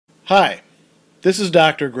Hi, this is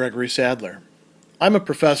Dr. Gregory Sadler. I'm a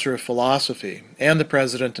professor of philosophy and the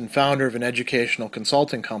president and founder of an educational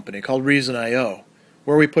consulting company called Reason.io,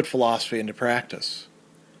 where we put philosophy into practice.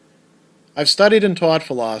 I've studied and taught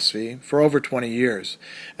philosophy for over 20 years,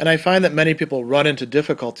 and I find that many people run into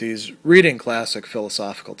difficulties reading classic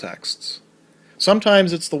philosophical texts.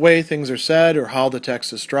 Sometimes it's the way things are said or how the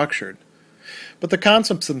text is structured. But the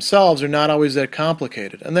concepts themselves are not always that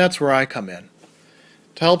complicated, and that's where I come in.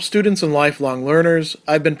 To help students and lifelong learners,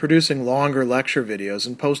 I've been producing longer lecture videos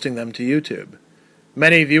and posting them to YouTube.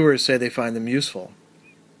 Many viewers say they find them useful.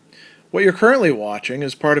 What you're currently watching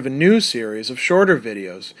is part of a new series of shorter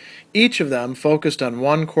videos, each of them focused on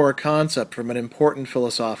one core concept from an important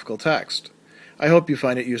philosophical text. I hope you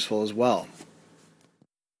find it useful as well.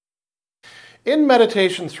 In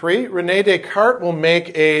Meditation 3, Rene Descartes will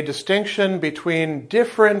make a distinction between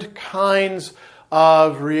different kinds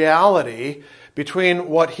of reality, between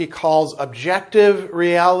what he calls objective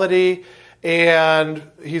reality, and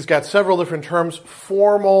he's got several different terms,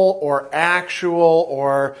 formal or actual,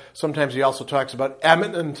 or sometimes he also talks about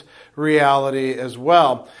eminent reality as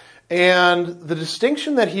well. And the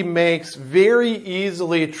distinction that he makes very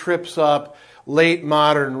easily trips up late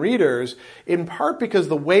modern readers, in part because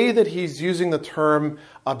the way that he's using the term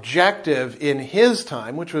objective in his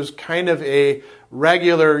time, which was kind of a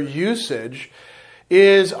regular usage,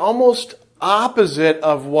 is almost opposite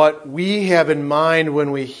of what we have in mind when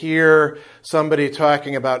we hear somebody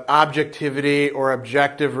talking about objectivity or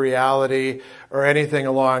objective reality or anything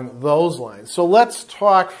along those lines. So let's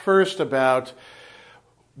talk first about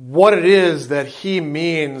what it is that he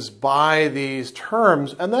means by these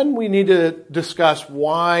terms, and then we need to discuss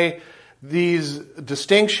why these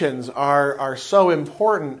distinctions are so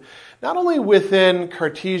important, not only within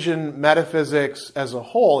Cartesian metaphysics as a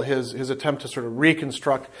whole, his attempt to sort of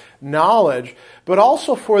reconstruct knowledge, but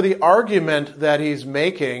also for the argument that he's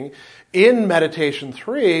making in Meditation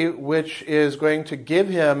 3, which is going to give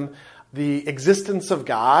him the existence of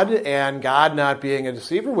God and God not being a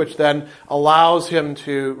deceiver, which then allows him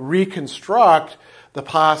to reconstruct the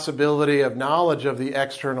possibility of knowledge of the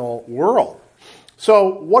external world.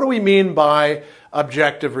 So what do we mean by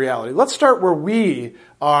objective reality? Let's start where we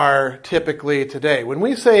are typically today. When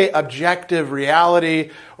we say objective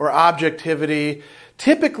reality or objectivity,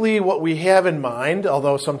 typically what we have in mind,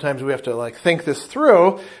 although sometimes we have to think this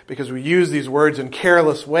through because we use these words in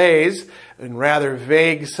careless ways, in rather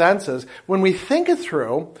vague senses, when we think it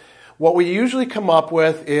through, what we usually come up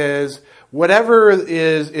with is whatever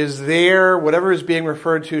is there, whatever is being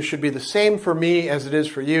referred to should be the same for me as it is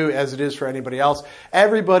for you, as it is for anybody else.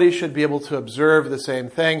 Everybody should be able to observe the same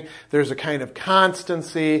thing. There's a kind of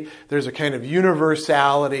constancy, there's a kind of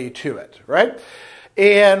universality to it, right?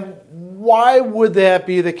 And why would that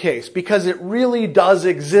be the case? Because it really does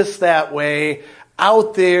exist that way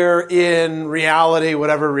out there in reality,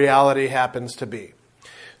 whatever reality happens to be.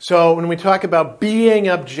 So when we talk about being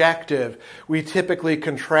objective, we typically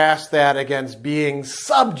contrast that against being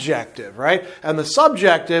subjective, right? And the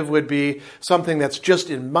subjective would be something that's just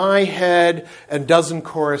in my head and doesn't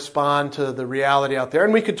correspond to the reality out there.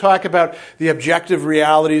 And we could talk about the objective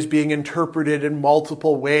realities being interpreted in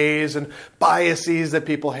multiple ways and biases that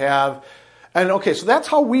people have. And okay, so that's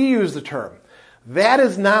how we use the term. That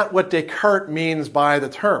is not what Descartes means by the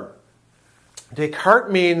term. Descartes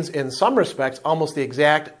means, in some respects, almost the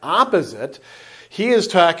exact opposite. He is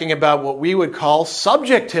talking about what we would call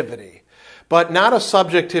subjectivity, but not a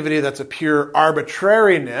subjectivity that's a pure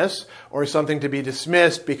arbitrariness or something to be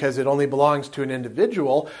dismissed because it only belongs to an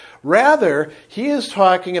individual. Rather, he is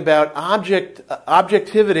talking about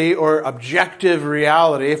objectivity or objective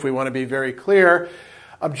reality, if we want to be very clear.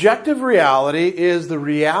 Objective reality is the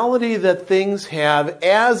reality that things have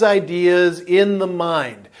as ideas in the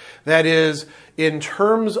mind. That is, in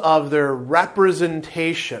terms of their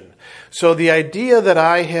representation. So the idea that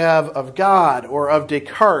I have of God or of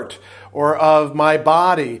Descartes or of my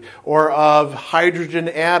body or of hydrogen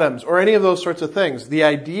atoms or any of those sorts of things, the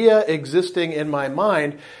idea existing in my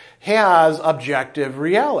mind has objective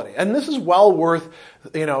reality. And this is well worth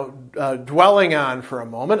dwelling on for a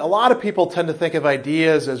moment. A lot of people tend to think of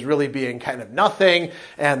ideas as really being kind of nothing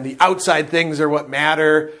and the outside things are what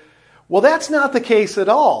matter. Well, that's not the case at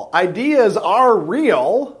all. Ideas are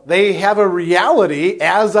real. They have a reality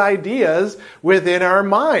as ideas within our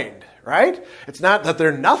mind, right? It's not that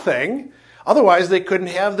they're nothing. Otherwise, they couldn't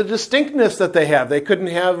have the distinctness that they have. They couldn't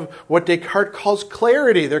have what Descartes calls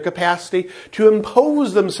clarity, their capacity to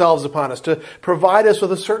impose themselves upon us, to provide us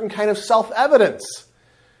with a certain kind of self-evidence.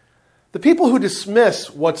 The people who dismiss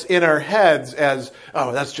what's in our heads as,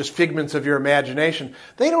 oh, that's just figments of your imagination,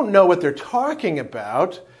 they don't know what they're talking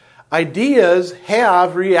about. Ideas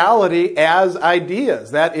have reality as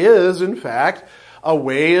ideas. That is, in fact, a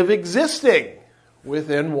way of existing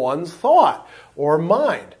within one's thought or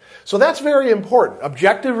mind. So that's very important.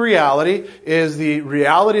 Objective reality is the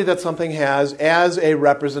reality that something has as a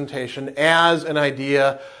representation, as an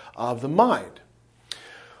idea of the mind.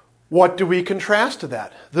 What do we contrast to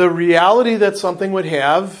that? The reality that something would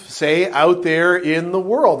have, say, out there in the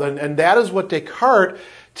world. And that is what Descartes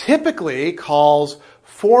typically calls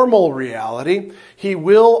formal reality. He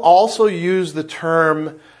will also use the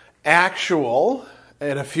term actual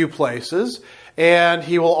in a few places, and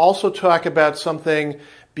he will also talk about something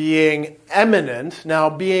being eminent. Now,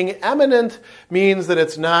 being eminent means that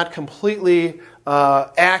it's not completely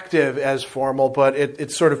active as formal, but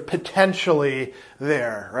it's sort of potentially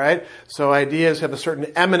there, right? So ideas have a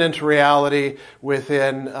certain eminent reality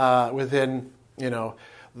within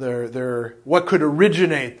their what could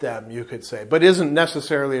originate them, you could say, but isn't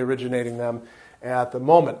necessarily originating them at the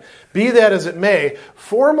moment. Be that as it may,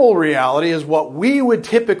 formal reality is what we would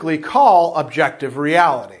typically call objective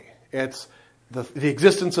reality. It's the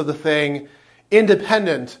existence of the thing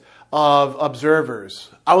independent of observers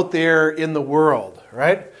out there in the world,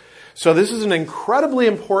 right? So this is an incredibly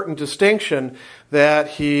important distinction that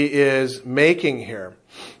he is making here.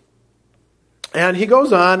 And he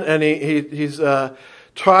goes on, and he's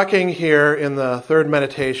talking here in the third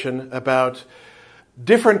meditation about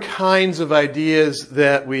different kinds of ideas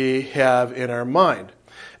that we have in our mind.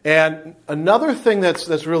 And another thing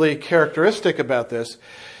that's really characteristic about this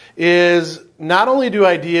is not only do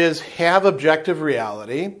ideas have objective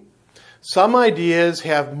reality, some ideas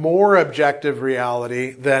have more objective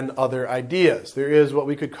reality than other ideas. There is what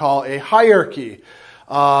we could call a hierarchy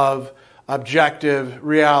of objective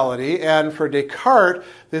reality. And for Descartes,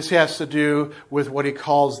 this has to do with what he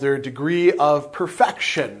calls their degree of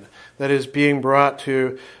perfection that is being brought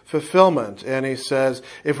to fulfillment. And he says,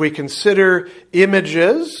 if we consider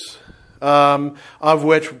images, of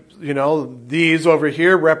which, these over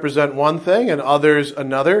here represent one thing and others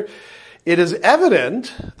another, it is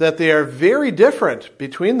evident that they are very different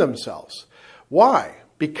between themselves. Why?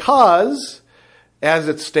 Because, as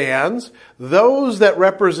it stands, those that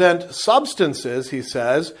represent substances, he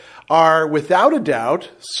says, are without a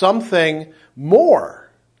doubt something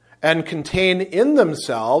more and contain in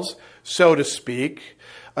themselves, so to speak,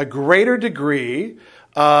 a greater degree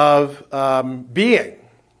of being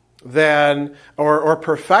than or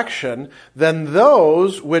perfection than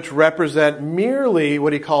those which represent merely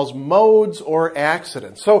what he calls modes or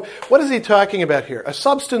accidents. So what is he talking about here? A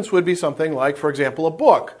substance would be something like, for example, a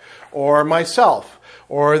book, or myself,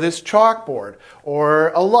 or this chalkboard, or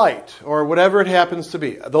a light, or whatever it happens to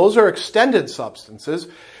be. Those are extended substances.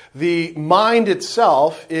 The mind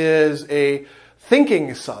itself is a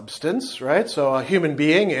thinking substance, right? So a human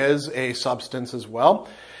being is a substance as well.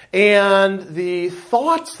 And the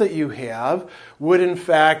thoughts that you have would in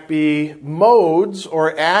fact be modes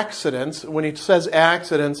or accidents. When he says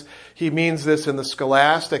accidents, he means this in the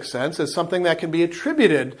scholastic sense, as something that can be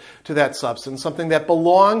attributed to that substance, something that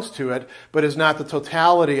belongs to it, but is not the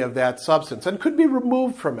totality of that substance, and could be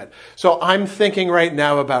removed from it. So I'm thinking right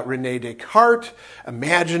now about Rene Descartes,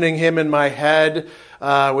 imagining him in my head,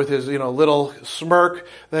 with his little smirk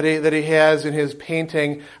that he has in his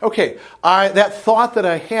painting. Okay, that thought that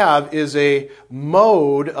I have is a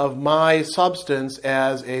mode of my substance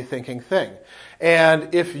as a thinking thing.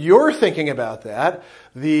 And if you're thinking about that,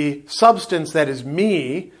 the substance that is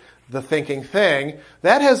me, the thinking thing,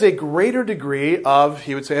 that has a greater degree of,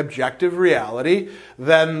 he would say, objective reality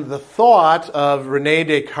than the thought of Rene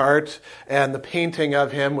Descartes and the painting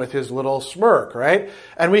of him with his little smirk, right?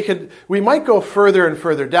 And we might go further and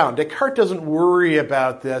further down. Descartes doesn't worry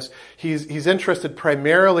about this. He's interested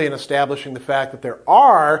primarily in establishing the fact that there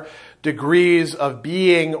are degrees of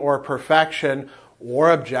being or perfection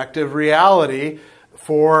or objective reality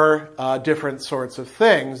for different sorts of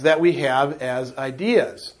things that we have as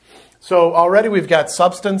ideas. So already we've got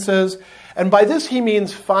substances, and by this he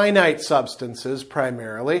means finite substances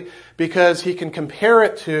primarily, because he can compare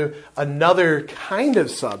it to another kind of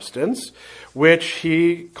substance, which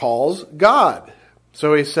he calls God.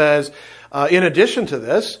 So he says, in addition to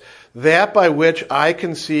this, that by which I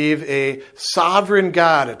conceive a sovereign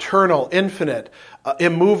God, eternal, infinite,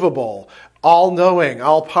 immovable, all-knowing,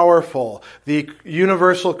 all-powerful, the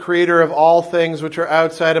universal creator of all things which are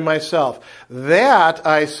outside of myself. That,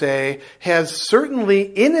 I say, has certainly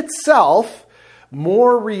in itself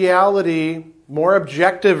more reality, more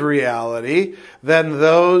objective reality than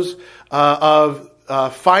those of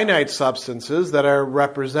finite substances that are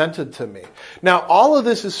represented to me. Now, all of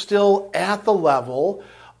this is still at the level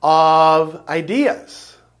of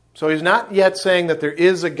ideas. So he's not yet saying that there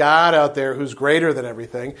is a God out there who's greater than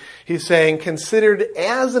everything. He's saying, considered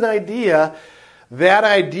as an idea, that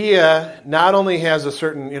idea not only has a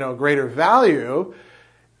certain, greater value,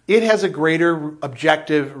 it has a greater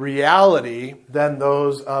objective reality than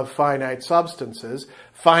those of finite substances.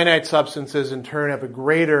 Finite substances, in turn, have a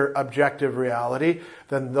greater objective reality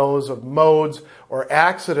than those of modes or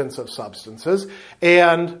accidents of substances.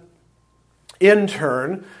 And in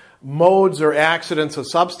turn, modes or accidents of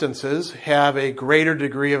substances have a greater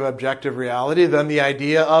degree of objective reality than the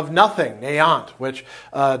idea of nothing, néant, which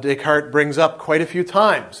Descartes brings up quite a few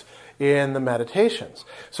times in the Meditations.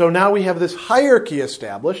 So now we have this hierarchy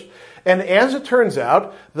established, and as it turns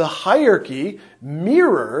out, the hierarchy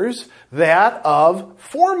mirrors that of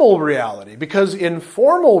formal reality, because in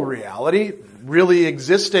formal reality, really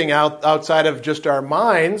existing outside of just our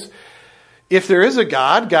minds, if there is a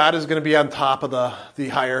God, God is going to be on top of the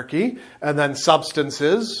hierarchy, and then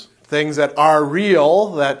substances, things that are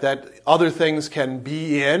real, that other things can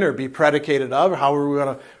be in or be predicated of, or however we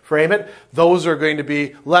want to frame it, those are going to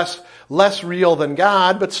be less real than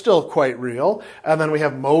God, but still quite real. And then we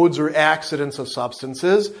have modes or accidents of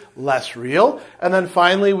substances, less real. And then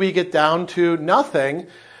finally we get down to nothing,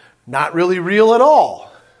 not really real at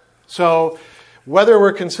all. So whether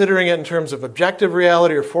we're considering it in terms of objective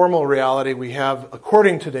reality or formal reality, we have,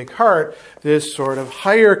 according to Descartes, this sort of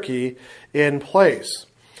hierarchy in place.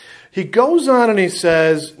 He goes on and he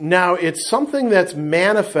says, now it's something that's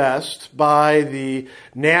manifest by the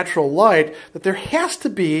natural light, that there has to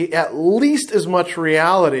be at least as much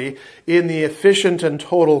reality in the efficient and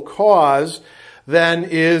total cause than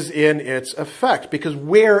is in its effect. Because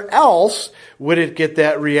where else would it get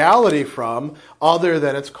that reality from other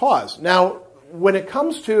than its cause? Now, when it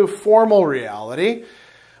comes to formal reality,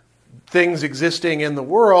 things existing in the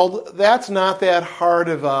world, that's not that hard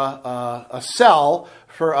of a sell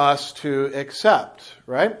for us to accept,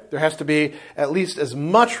 right? There has to be at least as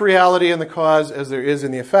much reality in the cause as there is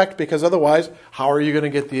in the effect, because otherwise, how are you going to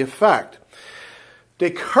get the effect?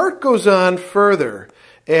 Descartes goes on further,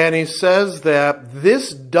 and he says that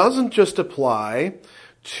this doesn't just apply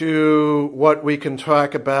to what we can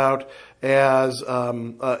talk about as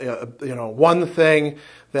one thing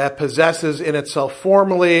that possesses in itself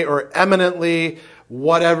formally or eminently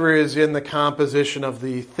whatever is in the composition of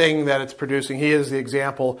the thing that it's producing. He is the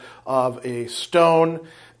example of a stone.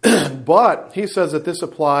 But he says that this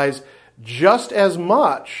applies just as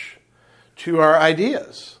much to our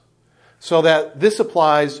ideas. So that this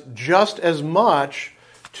applies just as much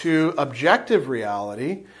to objective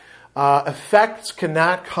reality. Effects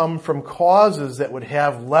cannot come from causes that would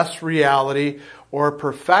have less reality or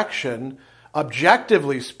perfection,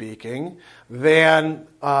 objectively speaking, than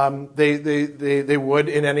they would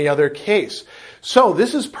in any other case. So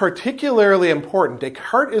this is particularly important.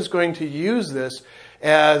 Descartes is going to use this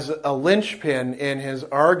as a linchpin in his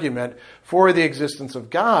argument for the existence of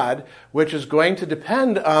God, which is going to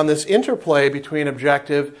depend on this interplay between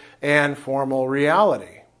objective and formal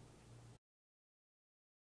reality.